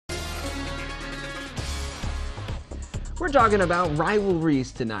We're talking about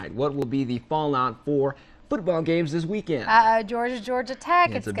rivalries tonight. What will be the fallout for football games this weekend? Georgia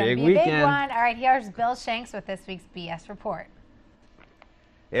Tech. It's a going to big be a big weekend. one. All right, here's Bill Shanks with this week's BS report.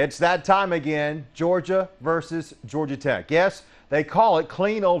 It's that time again, Georgia versus Georgia Tech. Yes, they call it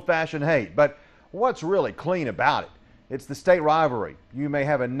clean old-fashioned hate, but what's really clean about it? It's the state rivalry. You may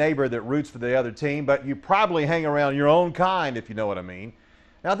have a neighbor that roots for the other team, but you probably hang around your own kind, if you know what I mean.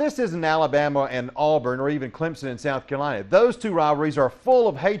 Now, this isn't Alabama and Auburn or even Clemson and South Carolina. Those two rivalries are full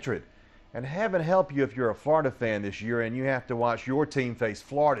of hatred. And heaven help you if you're a Florida fan this year and you have to watch your team face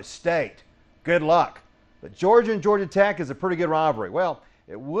Florida State. Good luck. But Georgia and Georgia Tech is a pretty good rivalry. Well,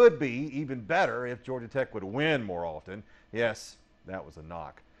 it would be even better if Georgia Tech would win more often. Yes, that was a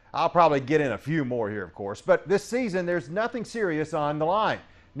knock. I'll probably get in a few more here, of course. But this season, there's nothing serious on the line.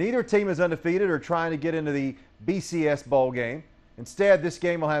 Neither team is undefeated or trying to get into the BCS bowl game. Instead, this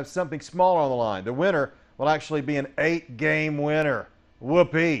game will have something smaller on the line. The winner will actually be an 8-game winner.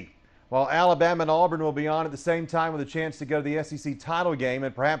 Whoopee. While Alabama and Auburn will be on at the same time with a chance to go to the SEC title game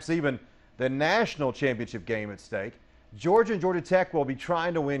and perhaps even the national championship game at stake, Georgia and Georgia Tech will be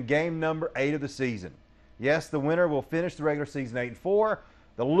trying to win game number 8 of the season. Yes, the winner will finish the regular season 8-4.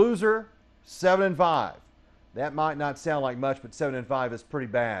 The loser, 7-5. That might not sound like much, but 7-5 is pretty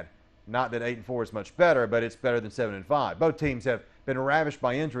bad. Not that 8-4 is much better, but it's better than 7-5. Both teams have been ravished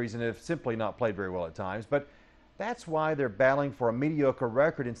by injuries and have simply not played very well at times. But that's why they're battling for a mediocre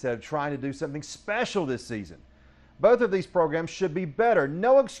record instead of trying to do something special this season. Both of these programs should be better.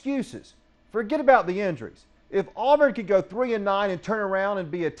 No excuses. Forget about the injuries. If Auburn could go 3-9 and turn around and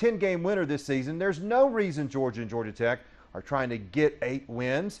be a 10-game winner this season, there's no reason Georgia and Georgia Tech are trying to get 8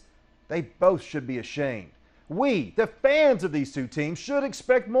 wins. They both should be ashamed. We, the fans of these two teams, should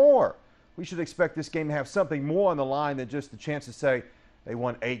expect more. We should expect this game to have something more on the line than just the chance to say they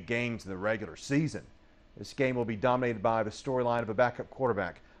won 8 games in the regular season. This game will be dominated by the storyline of a backup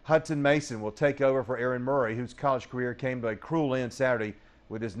quarterback. Hudson Mason will take over for Aaron Murray, whose college career came to a cruel end Saturday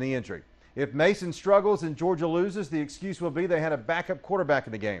with his knee injury. If Mason struggles and Georgia loses, the excuse will be they had a backup quarterback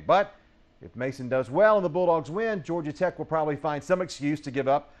in the game. But if Mason does well and the Bulldogs win, Georgia Tech will probably find some excuse to give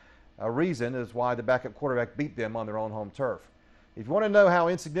up a reason as why the backup quarterback beat them on their own home turf. If you want to know how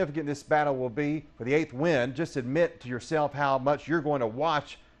insignificant this battle will be for the 8th win, just admit to yourself how much you're going to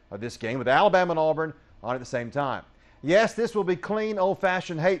watch of this game with Alabama and Auburn on at the same time. Yes, this will be clean,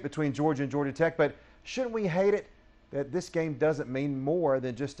 old-fashioned hate between Georgia and Georgia Tech, but shouldn't we hate it that this game doesn't mean more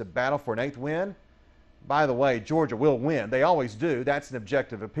than just a battle for an 8th win? By the way, Georgia will win. They always do. That's an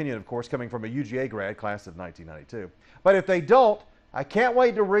objective opinion, of course, coming from a UGA grad, class of 1992. But if they don't, I can't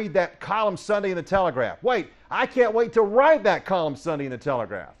wait to read that column Sunday in the Telegraph. Wait, I can't wait to write that column Sunday in the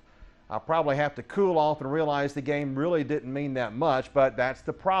Telegraph. I'll probably have to cool off and realize the game really didn't mean that much, but that's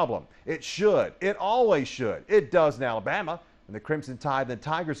the problem. It should. It always should. It does in Alabama when the Crimson Tide and the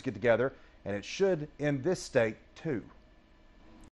Tigers get together, and it should in this state too.